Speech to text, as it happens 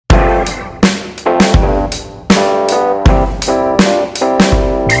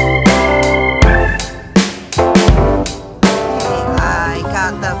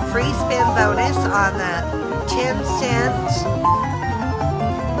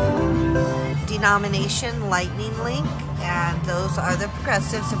denomination lightning link, and those are the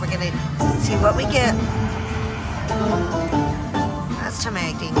progressives, and we're gonna see what we get. Last time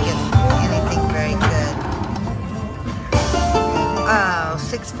I didn't get anything very good. Oh,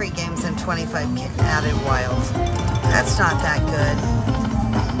 6 free games and 25 added wilds. That's not that good.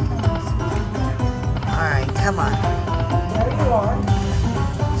 Alright, come on. There you are.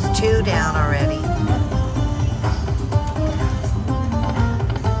 It's 2 down already.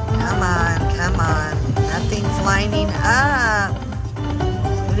 Come on, come on. Nothing's lining up.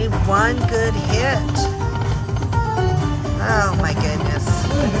 We need one good hit. Oh my goodness.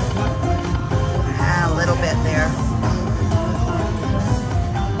 A little bit there.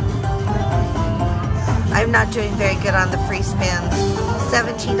 I'm not doing very good on the free spins.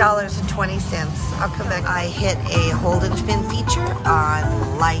 $17.20. I'll come back. I hit a hold and spin feature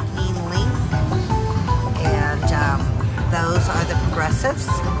on Lightning Link. And those are the progressives.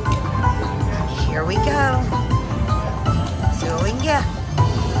 Here we go. See what we can get.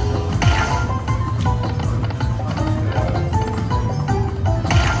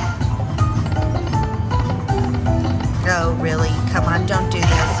 No, really. Come on, don't do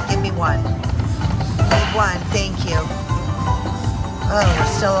this. Give me one. Need one. Thank you. Oh,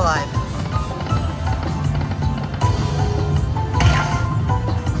 we're still alive.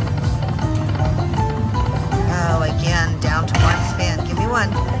 Oh, again, down to 1 spin. Give me one.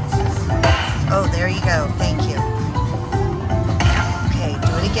 Oh, there you go. Thank you. Okay,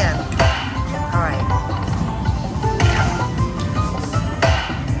 do it again. All right.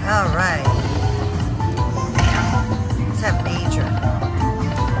 All right. Let's have major.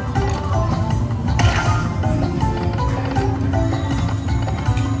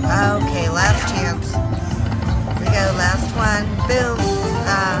 Okay, last chance. Here we go, last one. Boom.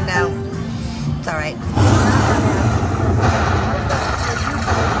 Oh, no. It's all right.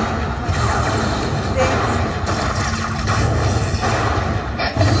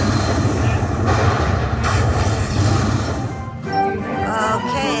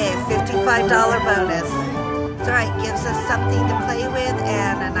 Okay, $55 bonus. It's all right, gives us something to play with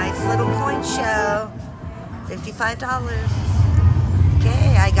and a nice little coin show. $55.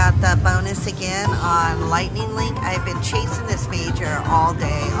 Okay, I got the bonus again on Lightning Link. I've been chasing this major all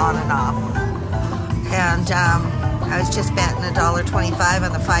day, on and off. And I was just betting $1.25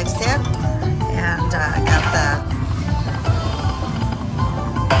 on the 5 cent. And I got the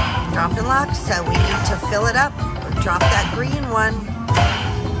drop and lock, so we need to fill it up. Drop that green one.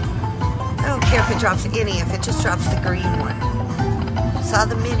 I don't care if it drops any, if it just drops the green one. Saw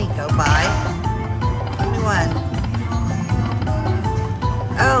the mini go by. Give me one.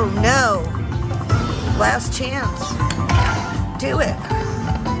 Oh no. Last chance. Do it.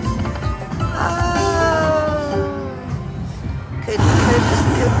 Oh. Couldn't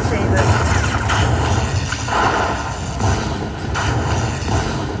save it.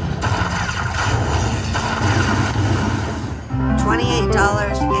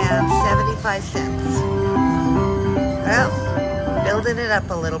 $28.75. Well, building it up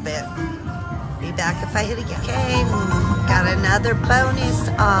a little bit. Be back if I hit again. Okay, got another bonus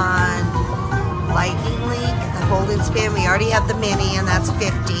on Lightning Link, the hold and spin. We already have the mini, and that's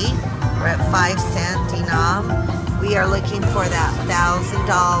 50. We're at 5 cent denom. We are looking for that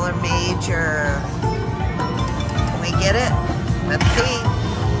 $1,000 major. Can we get it? Let's see.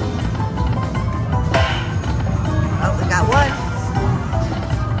 Oh, we got one.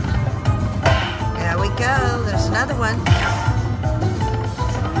 There we go. There's another one.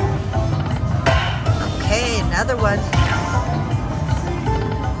 Okay, another one.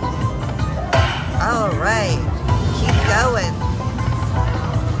 All right. Keep going.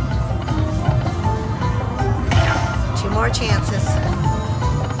 2 more chances.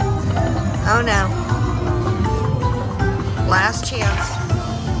 Oh no. Last chance.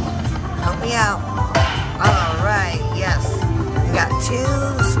 Help me out. All right, yes. We got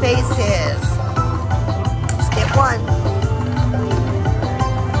 2 spaces. Skip one.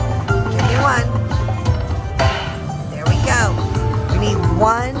 Give me one. There we go. We need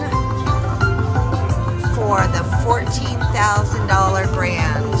one for the $14,000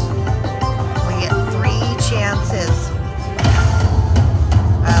 grand. We get 3 chances.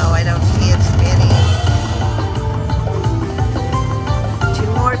 Oh, I don't see it spinning.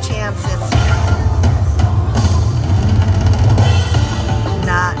 2 more chances.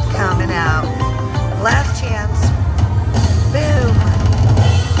 Not coming out. Last chance. Boom.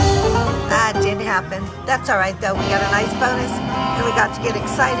 That didn't happen. That's all right though. We got a nice bonus and we got to get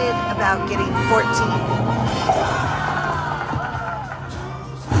excited about getting 14.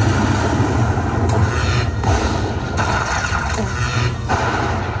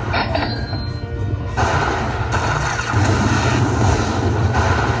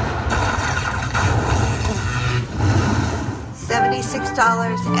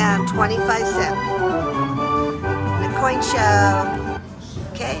 $76.25. The coin show.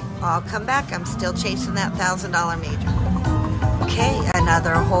 Okay, I'll come back. I'm still chasing that $1,000 major. Okay,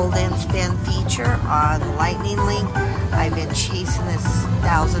 another hold and spin feature on Lightning Link. I've been chasing this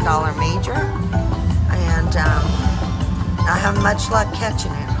 $1,000 major, and I haven't much luck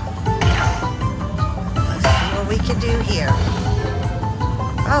catching it. Let's see what we can do here.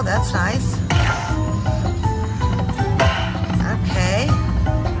 Oh, that's nice. Okay.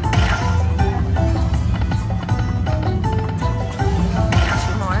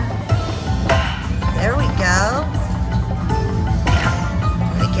 Two more. There we go.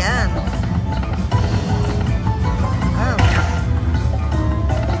 Do it again. Oh.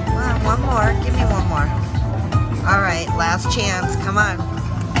 Well, one more. Give me one more. All right, last chance. Come on.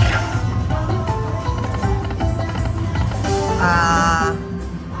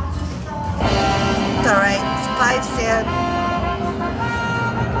 It's all right. It's 5 cents.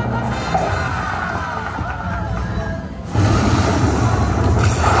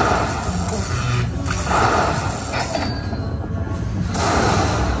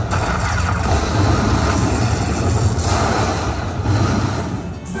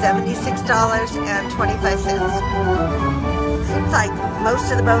 $76.25. Seems like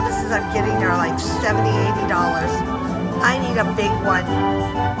most of the bonuses I'm getting are like $70, $80. I need a big one.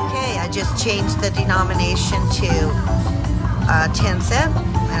 Okay, I just changed the denomination to 10 cents,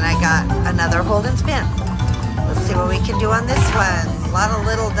 and I got another hold and spin. Let's see what we can do on this one. A lot of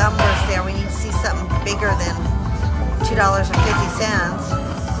little numbers there. We need to see something bigger than $2.50.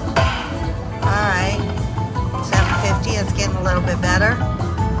 All right, $7.50. It's getting a little bit better.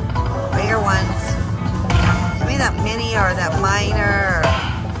 Bigger ones. Give me that mini or that minor or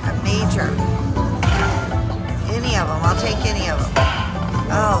that major. Any of them. I'll take any of them.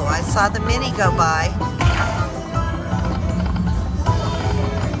 Oh, I saw the mini go by.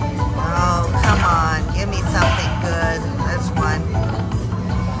 Oh, come on. Give me something good. That's one.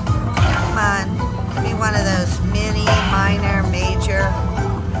 Come on. Give me one of those mini, minor, major.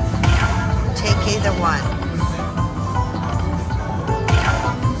 Take either one.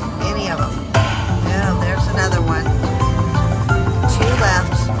 Any of them. Oh, there's another one. 2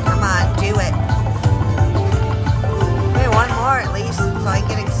 left. Come on, do it. Okay, one more at least, so I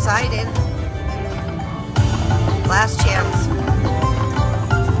get excited. Last chance.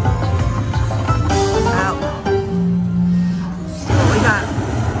 Out. See what we got.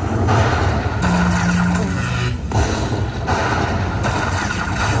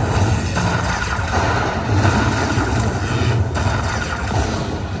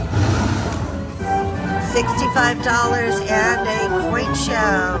 $65 and a coin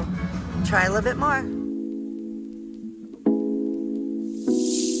show. Try a little bit more.